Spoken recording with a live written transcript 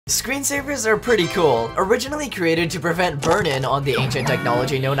Screensavers are pretty cool. Originally created to prevent burn-in on the ancient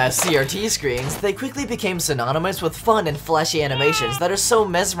technology known as CRT screens, they quickly became synonymous with fun and flashy animations that are so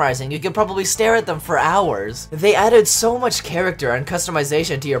mesmerizing you could probably stare at them for hours. They added so much character and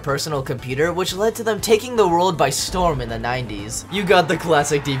customization to your personal computer, which led to them taking the world by storm in the 90s. You got the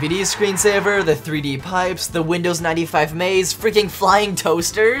classic DVD screensaver, the 3D pipes, the Windows 95 maze, freaking flying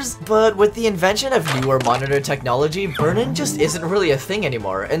toasters. But with the invention of newer monitor technology, burn-in just isn't really a thing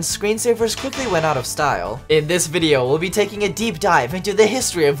anymore, and screensavers quickly went out of style. In this video, we'll be taking a deep dive into the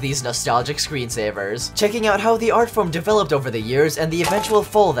history of these nostalgic screensavers, checking out how the art form developed over the years and the eventual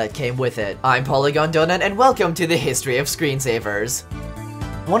fall that came with it. I'm Polygon and welcome to the history of screensavers.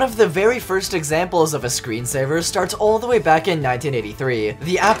 One of the very first examples of a screensaver starts all the way back in 1983.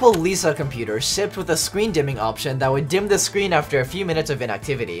 The Apple Lisa computer shipped with a screen dimming option that would dim the screen after a few minutes of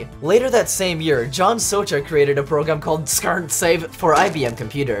inactivity. Later that same year, John Socha created a program called Screensavers for IBM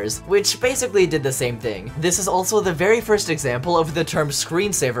computers, which basically did the same thing. This is also the very first example of the term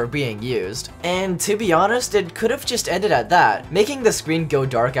screensaver being used. And to be honest, it could have just ended at that. Making the screen go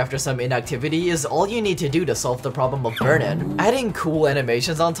dark after some inactivity is all you need to do to solve the problem of burn-in. Adding cool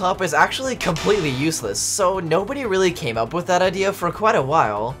animations on top is actually completely useless, so nobody really came up with that idea for quite a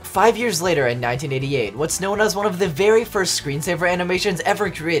while. 5 years later in 1988, what's known as one of the very first screensaver animations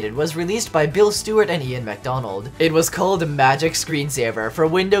ever created was released by Bill Stewart and Ian McDonald. It was called Magic Screensaver for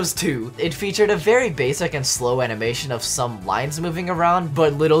Windows 2. It featured a very basic and slow animation of some lines moving around,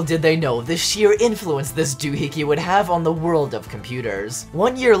 but little did they know the sheer influence this doohickey would have on the world of computers.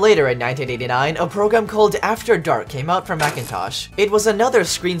 1 year later in 1989, a program called After Dark came out for Macintosh. It was another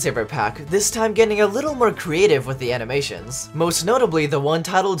screensaver pack, this time getting a little more creative with the animations. Most notably the one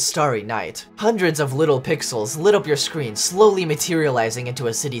titled Starry Night. Hundreds of little pixels lit up your screen, slowly materializing into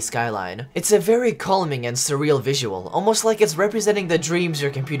a city skyline. It's a very calming and surreal visual, almost like it's representing the dreams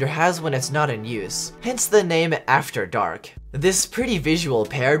your computer has when it's not in use. Hence the name After Dark. This pretty visual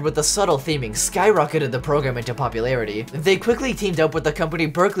paired with the subtle theming skyrocketed the program into popularity. They quickly teamed up with the company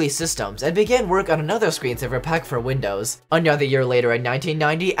Berkeley Systems and began work on another screensaver pack for Windows. Another year later in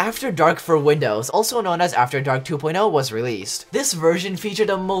 1990, After Dark for Windows, also known as After Dark 2.0, was released. This version featured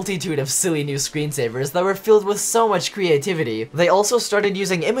a multitude of silly new screensavers that were filled with so much creativity. They also started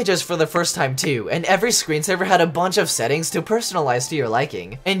using images for the first time too, and every screensaver had a bunch of settings to personalize to your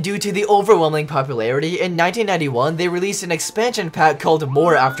liking. And due to the overwhelming popularity, in 1991 they released an expansion pack called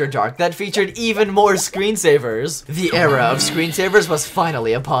More After Dark that featured even more screensavers. The era of screensavers was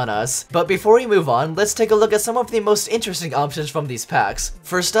finally upon us. But before we move on, let's take a look at some of the most interesting options from these packs.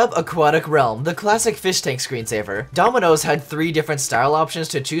 First up, Aquatic Realm, the classic fish tank screensaver. Domino's had 3 different style options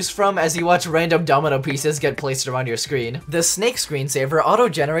to choose from as you watch random domino pieces get placed around your screen. The snake screensaver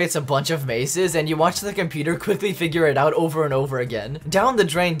auto-generates a bunch of mazes and you watch the computer quickly figure it out over and over again. Down the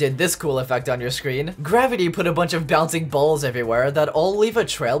Drain did this cool effect on your screen. Gravity put a bunch of bouncing balls everywhere that all leave a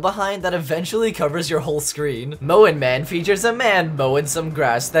trail behind that eventually covers your whole screen. Mowin' Man features a man mowing some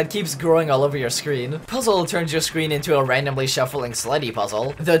grass that keeps growing all over your screen. Puzzle turns your screen into a randomly shuffling slidey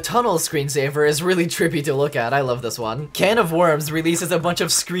puzzle. The Tunnel screensaver is really trippy to look at, I love this one. Can of Worms releases a bunch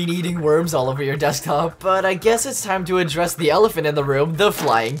of screen-eating worms all over your desktop, but I guess it's time to address the elephant in the room, the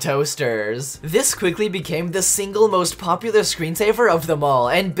flying toasters. This quickly became the single most popular screensaver of them all,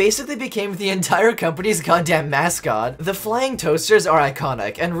 and basically became the entire company's goddamn mascot. The flying toasters are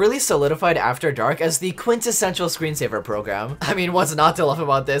iconic, and really solidified After Dark as the quintessential screensaver program. I mean, what's not to love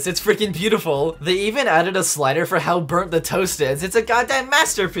about this? It's freaking beautiful. They even added a slider for how burnt the toast is. It's a goddamn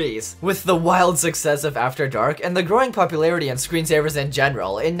masterpiece! With the wild success of After Dark, and the growing popularity in screensavers in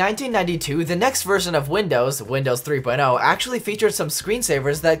general, in 1992, the next version of Windows, Windows 3.0, actually featured some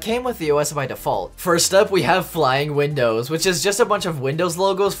screensavers that came with the OS by default. First up, we have Flying Windows, which is just a bunch of Windows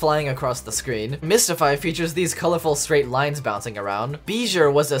logos flying across the screen. Mystify features these colorful straight lines bouncing around.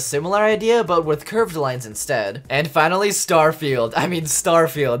 Bezier was a similar idea, but with curved lines instead. And finally, Starfield,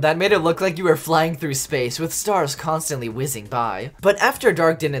 that made it look like you were flying through space with stars constantly whizzing by. But After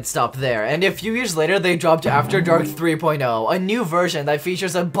Dark didn't stop there, and a few years later they dropped After Dark 3.0, a new version that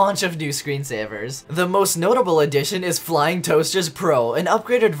features a bunch of new screensavers. The most notable addition is Flying Toasters Pro, an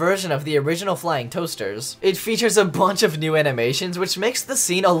upgraded version of the original Flying Toasters. It features a bunch of new animations, which makes the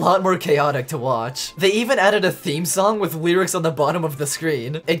scene a lot more chaotic to watch. They even added a theme song with lyrics on the bottom of the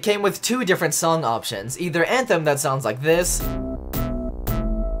screen. It came with 2 different song options, either Anthem that sounds like this,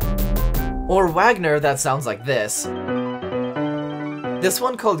 or Wagner that sounds like this. This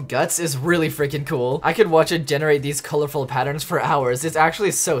one called Guts is really freaking cool. I could watch it generate these colorful patterns for hours. It's actually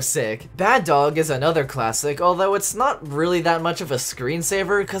so sick. Bad Dog is another classic, although it's not really that much of a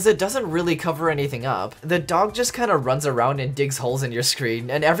screensaver because it doesn't really cover anything up. The dog just kind of runs around and digs holes in your screen,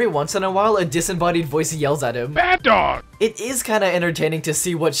 and every once in a while a disembodied voice yells at him. Bad Dog! It is kind of entertaining to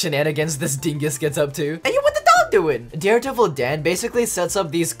see what shenanigans this dingus gets up to. And what the dog doing? Daredevil Dan basically sets up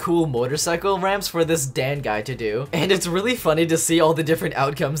these cool motorcycle ramps for this Dan guy to do, and it's really funny to see all the different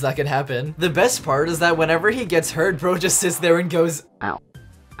outcomes that can happen. The best part is that whenever he gets hurt, bro just sits there and goes, ow,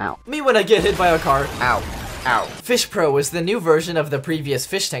 ow. Me when I get hit by a car, ow. Ow. Fish Pro is the new version of the previous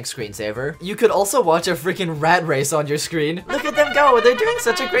fish tank screensaver. You could also watch a freaking rat race on your screen. Look at them go, they're doing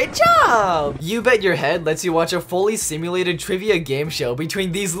such a great job! You Bet Your Head lets you watch a fully simulated trivia game show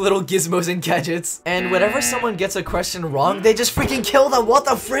between these little gizmos and gadgets. And whenever someone gets a question wrong, they just freaking kill them, what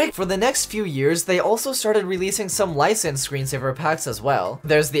the frick? For the next few years, they also started releasing some licensed screensaver packs as well.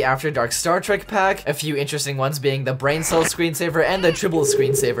 There's the After Dark Star Trek pack, a few interesting ones being the Brain Cell screensaver and the Tribble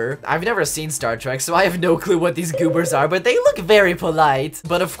screensaver. I've never seen Star Trek, so I have no clue what these goobers are, but they look very polite.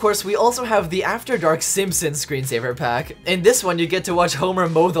 But of course, we also have the After Dark Simpsons screensaver pack. In this one, you get to watch Homer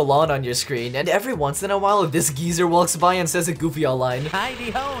mow the lawn on your screen, and every once in a while, this geezer walks by and says a goofy line.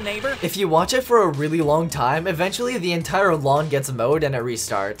 Hi-de-ho, neighbor. If you watch it for a really long time, eventually the entire lawn gets mowed and it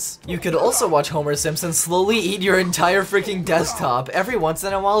restarts. You could also watch Homer Simpson slowly eat your entire freaking desktop, every once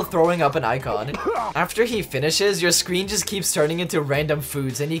in a while throwing up an icon. After he finishes, your screen just keeps turning into random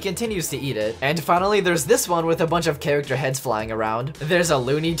foods and he continues to eat it. And finally, there's this one with a bunch of character heads flying around. There's a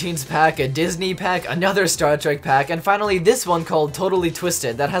Looney Tunes pack, a Disney pack, another Star Trek pack, and finally this one called Totally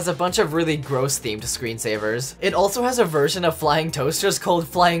Twisted that has a bunch of really gross themed screensavers. It also has a version of flying toasters called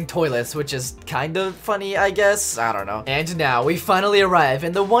Flying Toilets, which is kind of funny, I guess? I don't know. And now we finally arrive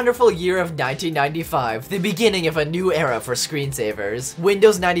in the wonderful year of 1995, the beginning of a new era for screensavers.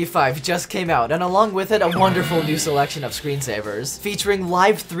 Windows 95 just came out, and along with it, a wonderful new selection of screensavers, featuring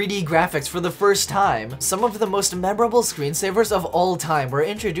live 3D graphics for the first time. Some of the most memorable screensavers of all time were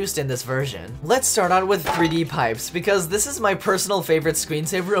introduced in this version. Let's start out with 3D pipes, because this is my personal favorite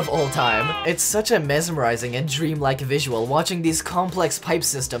screensaver of all time. It's such a mesmerizing and dreamlike visual watching these complex pipe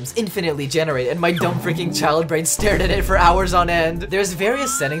systems infinitely generate, and my dumb freaking child brain stared at it for hours on end. There's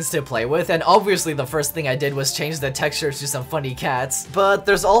various settings to play with, and obviously the first thing I did was change the textures to some funny cats, but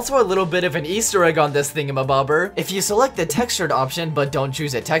there's also a little bit of an Easter egg on this thingamabobber. If you select the textured option but don't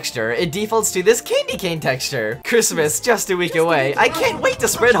choose a texture, it defaults to this candy cane texture. Christmas just a week away. I can't wait to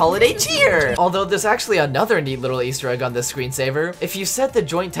spread holiday cheer! Although there's actually another neat little Easter egg on this screensaver. If you set the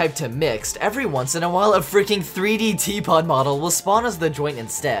joint type to mixed, every once in a while a freaking 3D teapot model will spawn as the joint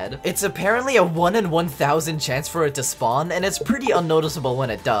instead. It's apparently a 1 in 1,000 chance for it to spawn, and it's pretty unnoticeable when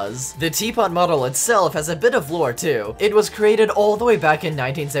it does. The teapot model itself has a bit of lore too. It was created all the way back in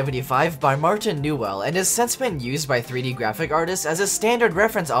 1975 by Martin Newell and has since been used by 3D graphic artists as a standard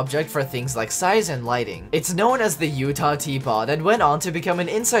reference object for things like size and lighting. It's known as the Utah Teapot and went on to become an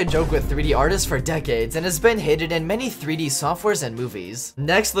inside joke with 3D artists for decades and has been hidden in many 3D softwares and movies.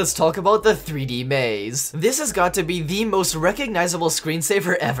 Next, let's talk about the 3D Maze. This has got to be the most recognizable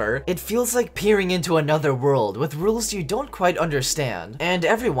screensaver ever. It feels like peering into another world with rules you don't quite understand. And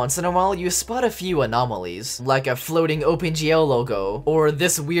every once in a while, you spot a few anomalies, like a floating OpenGL logo, or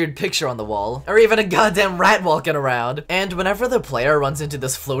this weird picture on the wall, or even a goddamn rat walking around. And whenever the player runs into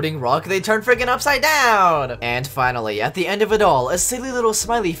this floating rock, they turn freaking upside down! And finally, at the end of it all, a silly little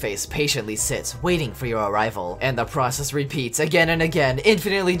smiley face patiently sits, waiting for your arrival. And the process repeats again and again,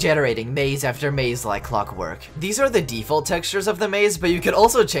 infinitely generating maze after maze like clockwork. These are the default textures of the maze, but you can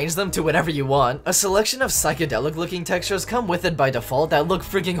also change them to whatever you want. A selection of psychedelic looking textures come with it by default that look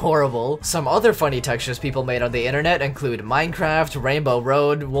freaking horrible. Some other funny textures people made on the internet include Minecraft, Rainbow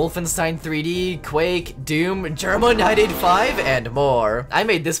Road, Wolfenstein 3D, Quake, Doom, Germa 985, and more. I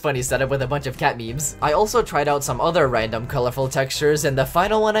made this funny setup with a bunch of cat memes. I also tried out some other random colorful textures, and the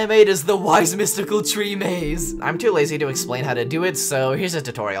final one I made is the Wise Mystical Tree Maze. I'm too lazy to explain how to do it, so here's a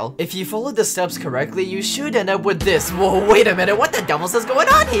tutorial. If you follow the steps correctly, you should end up with this. Whoa, wait a minute, what the devils is going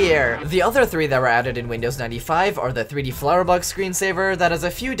on here? The other three that were added in Windows 95 are the 3D Flower Box screensaver that has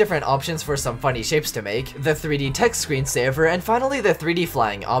a few different options for some funny shapes to make, the 3D Text screensaver, and finally the 3D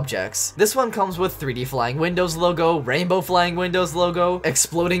Flying Objects. This one comes with 3D Flying Windows logo, Rainbow Flying Windows logo,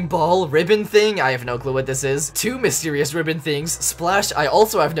 Exploding Ball, Ribbon Thing, I have no clue what this is. 2 mysterious ribbon things. Splash, I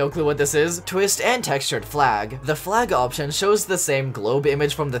also have no clue what this is. Twist and textured flag. The flag option shows the same globe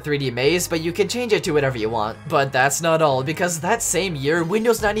image from the 3D maze, but you can change it to whatever you want. But that's not all, because that same year,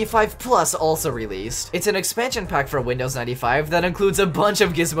 Windows 95 Plus also released. It's an expansion pack for Windows 95 that includes a bunch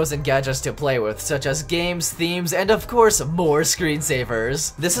of gizmos and gadgets to play with, such as games, themes, and of course, more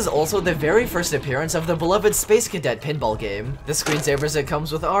screensavers. This is also the very first appearance of the beloved Space Cadet pinball game. The screensavers it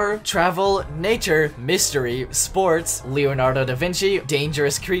comes with are travel, nature, mystery, sports, Leonardo da Vinci,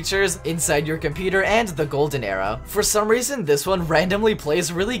 dangerous creatures, inside your computer, and the golden era. For some reason, this one randomly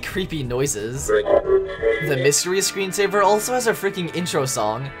plays really creepy noises. The mystery screensaver also has a freaking intro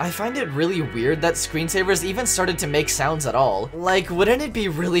song. I find it really weird that screensavers even started to make sounds at all. Like, wouldn't it be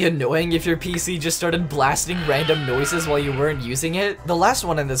really annoying if your PC just started blasting random noises while you weren't using it? The last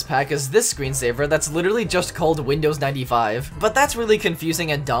one in this pack is this screensaver that's literally just called Windows 95. But that's really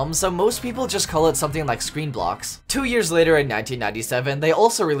confusing and dumb, so most people just call it something like screen blocks. 2 years later in 1997, they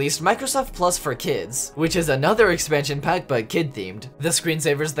also released Microsoft Plus for Kids, which is another expansion pack but kid-themed. The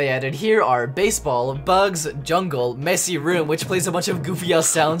screensavers they added here are baseball, bugs, jungle, messy room, which plays a bunch of goofy-ass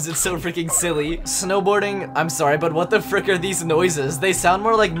sounds, it's so freaking silly. Snowboarding, I'm sorry, but what the frick are these noises? They sound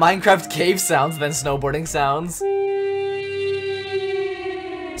more like Minecraft cave sounds than snowboarding sounds.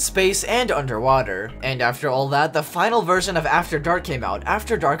 Space, and underwater. And after all that, the final version of After Dark came out,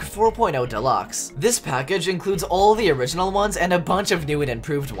 After Dark 4.0 Deluxe. This package includes all the original ones and a bunch of new and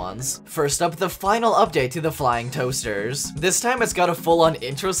improved ones. First up, the final update to the flying toasters. This time it's got a full-on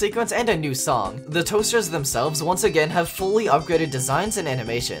intro sequence and a new song. The toasters themselves once again have fully upgraded designs and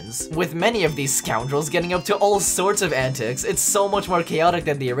animations, with many of these scoundrels getting up to all sorts of antics. It's so much more chaotic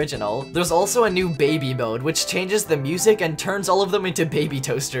than the original. There's also a new baby mode, which changes the music and turns all of them into baby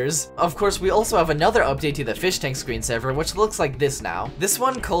toasters. Of course, we also have another update to the fish tank screensaver, which looks like this now. This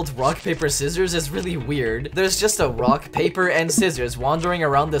one, called Rock, Paper, Scissors, is really weird. There's just a rock, paper, and scissors wandering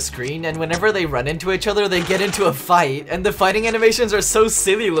around the screen, and whenever they run into each other, they get into a fight, and the fighting animations are so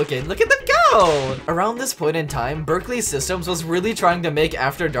silly looking. Look at them go! Around this point in time, Berkeley Systems was really trying to make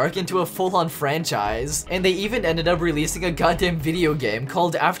After Dark into a full-on franchise, and they even ended up releasing a goddamn video game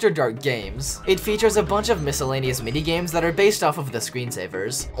called After Dark Games. It features a bunch of miscellaneous minigames that are based off of the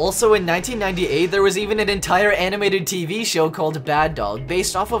screensavers. Also in 1998, there was even an entire animated TV show called Bad Dog,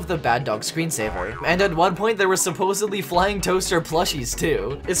 based off of the Bad Dog screensaver. And at one point, there were supposedly flying toaster plushies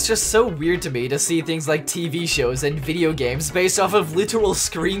too. It's just so weird to me to see things like TV shows and video games based off of literal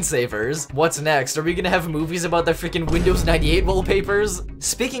screensavers. What's next? Are we gonna have movies about the freaking Windows 98 wallpapers?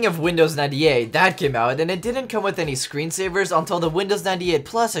 Speaking of Windows 98, that came out, and it didn't come with any screensavers until the Windows 98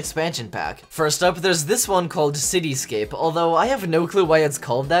 Plus expansion pack. First up, there's this one called Cityscape, although I have no clue why it's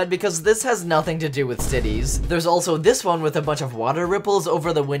called that because this has nothing to do with cities. There's also this one with a bunch of water ripples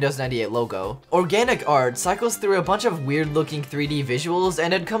over the Windows 98 logo. Organic Art cycles through a bunch of weird looking 3D visuals,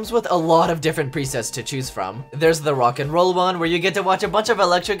 and it comes with a lot of different presets to choose from. There's the rock and roll one where you get to watch a bunch of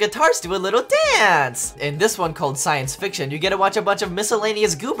electric guitars do a little dance. In this one called Science Fiction, you get to watch a bunch of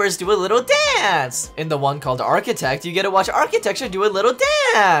miscellaneous goobers do a little dance. In the one called Architect, you get to watch architecture do a little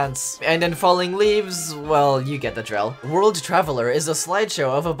dance. And in Falling Leaves, well, you get the drill. World Traveler is a slideshow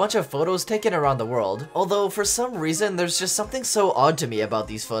of a bunch of photos taken around the world. Although for some reason, there's just something so odd to me about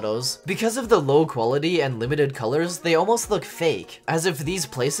these photos. Because of the low quality and limited colors, they almost look fake, as if these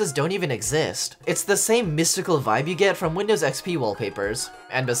places don't even exist. It's the same mystical vibe you get from Windows XP wallpapers.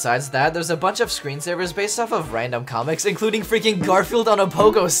 And besides that, there's a bunch of screensavers based off of random comics, including freaking Garfield on a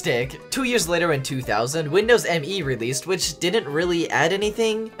pogo stick. 2 years later in 2000, Windows ME released, which didn't really add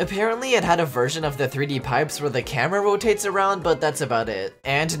anything. Apparently it had a version of the 3D pipes where the camera rotates around, but that's about it.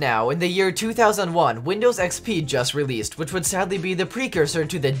 And now, in the year 2001, Windows XP just released, which would sadly be the precursor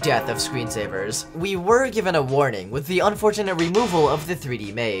to the death of screensavers. We were given a warning with the unfortunate removal of the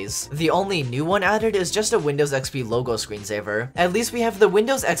 3D maze. The only new one added is just a Windows XP logo screensaver. At least we have the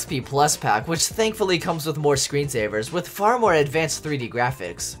Windows XP Plus pack, which thankfully comes with more screensavers with far more advanced 3D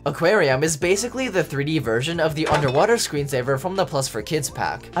graphics. Aquarium is basically the 3D version of the underwater screensaver from the Plus for Kids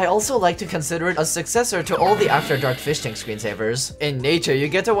pack. I also like to consider it a successor to all the After Dark fish tank screensavers. In nature, you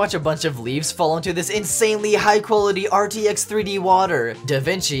get to watch a bunch of leaves fall into this insanely high quality RTX 3D water. Da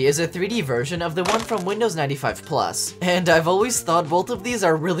Vinci is a 3D version of the one from Windows 95 Plus. And I've always thought both of these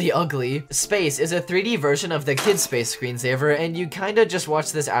are really ugly. Space is a 3D version of the Kid Space screensaver, and you kinda just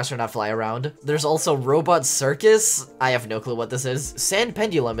watch this astronaut that fly around. There's also Robot Circus. I have no clue what this is. Sand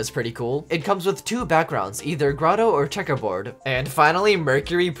Pendulum is pretty cool. It comes with 2 backgrounds, either grotto or checkerboard. And finally,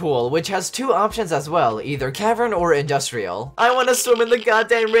 Mercury Pool, which has 2 options as well, either cavern or industrial. I want to swim in the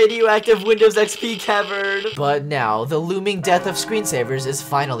goddamn radioactive Windows XP cavern! But now, the looming death of screensavers is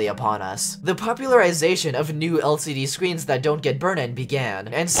finally upon us. The popularization of new LCD screens that don't get burn-in began,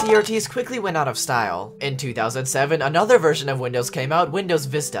 and CRTs quickly went out of style. In 2007, another version of Windows came out, Windows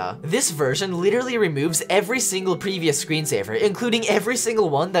Vista. This version literally removes every single previous screensaver, including every single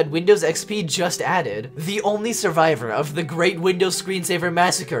one that Windows XP just added. The only survivor of the great Windows screensaver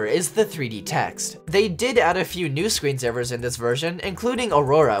massacre is the 3D text. They did add a few new screensavers in this version, including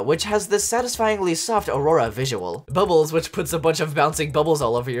Aurora, which has this satisfyingly soft Aurora visual. Bubbles, which puts a bunch of bouncing bubbles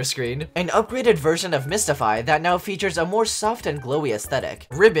all over your screen. An upgraded version of Mystify that now features a more soft and glowy aesthetic.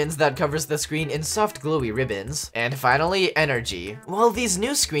 Ribbons that covers the screen in soft glowy ribbons. And finally, Energy. While these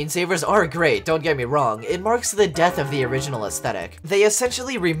new screensavers are great, don't get me wrong, it marks the death of the original aesthetic. They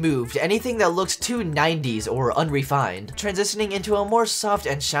essentially removed anything that looked too 90s or unrefined, transitioning into a more soft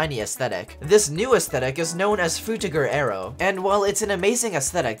and shiny aesthetic. This new aesthetic is known as Frutiger Aero, and while it's an amazing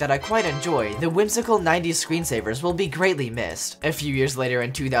aesthetic that I quite enjoy, the whimsical 90s screensavers will be greatly missed. A few years later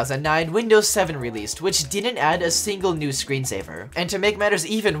in 2009, Windows 7 released, which didn't add a single new screensaver. And to make matters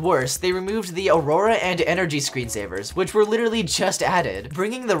even worse, they removed the Aurora and Energy screensavers, which were literally just added,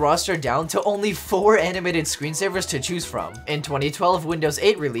 bringing the roster down to only 4 animated screensavers to choose from. In 2012, Windows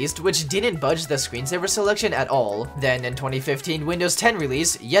 8 released, which didn't budge the screensaver selection at all. Then in 2015, Windows 10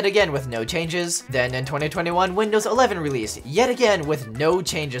 released, yet again with no changes. Then in 2021, Windows 11 released, yet again with no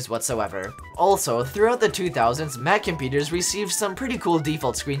changes whatsoever. Also, throughout the 2000s, Mac computers received some pretty cool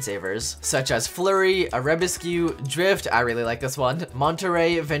default screensavers, such as Flurry, Arabesque, Drift, I really like this one,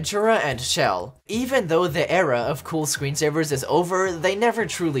 Monterey, Ventura, and Shell. Even though the era of cool screensavers is over, they never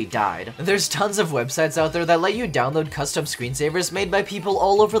truly died. There's tons of websites out there that let you download custom screensavers made by people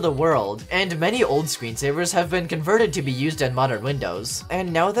all over the world, and many old screensavers have been converted to be used in modern Windows.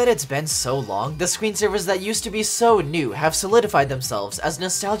 And now that it's been so long, the screensavers that used to be so new have solidified themselves as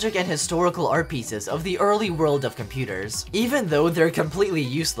nostalgic and historical art pieces of the early world of computers. Even though they're completely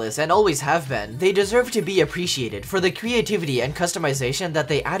useless and always have been, they deserve to be appreciated for the creativity and customization that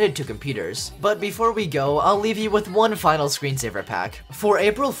they added to computers. But before we go, I'll leave you with one final screensaver pack. For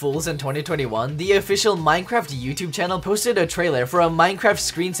April Fools in 2021, the official Minecraft YouTube channel posted a trailer for a Minecraft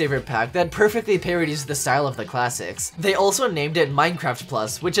screensaver pack that perfectly parodies the style of the classics. They also named it Minecraft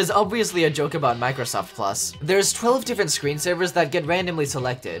Plus, which is obviously a joke about Microsoft Plus. There's 12 different screensavers that get randomly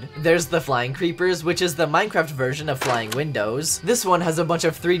selected. There's the Flying Creepers, which is the Minecraft version of Flying Windows. This one has a bunch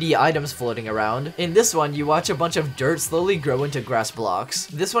of 3D items floating around. In this one, you watch a bunch of dirt slowly grow into grass blocks.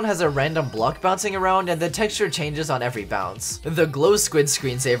 This one has a random block bouncing around and the texture changes on every bounce. The Glow Squid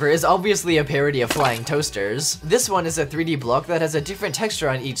screensaver is obviously a parody of Flying Toasters. This one is a 3D block that has a different texture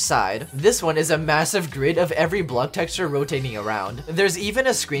on each side. This one is a massive grid of every block texture rotating around. There's even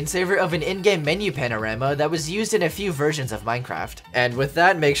a screensaver of an in-game menu panorama that was used in a few versions of Minecraft. And with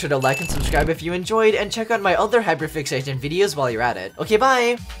that, make sure to like and subscribe if you enjoyed, and check out my other hyperfixation videos while you're at it. Okay,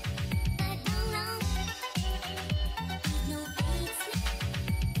 bye!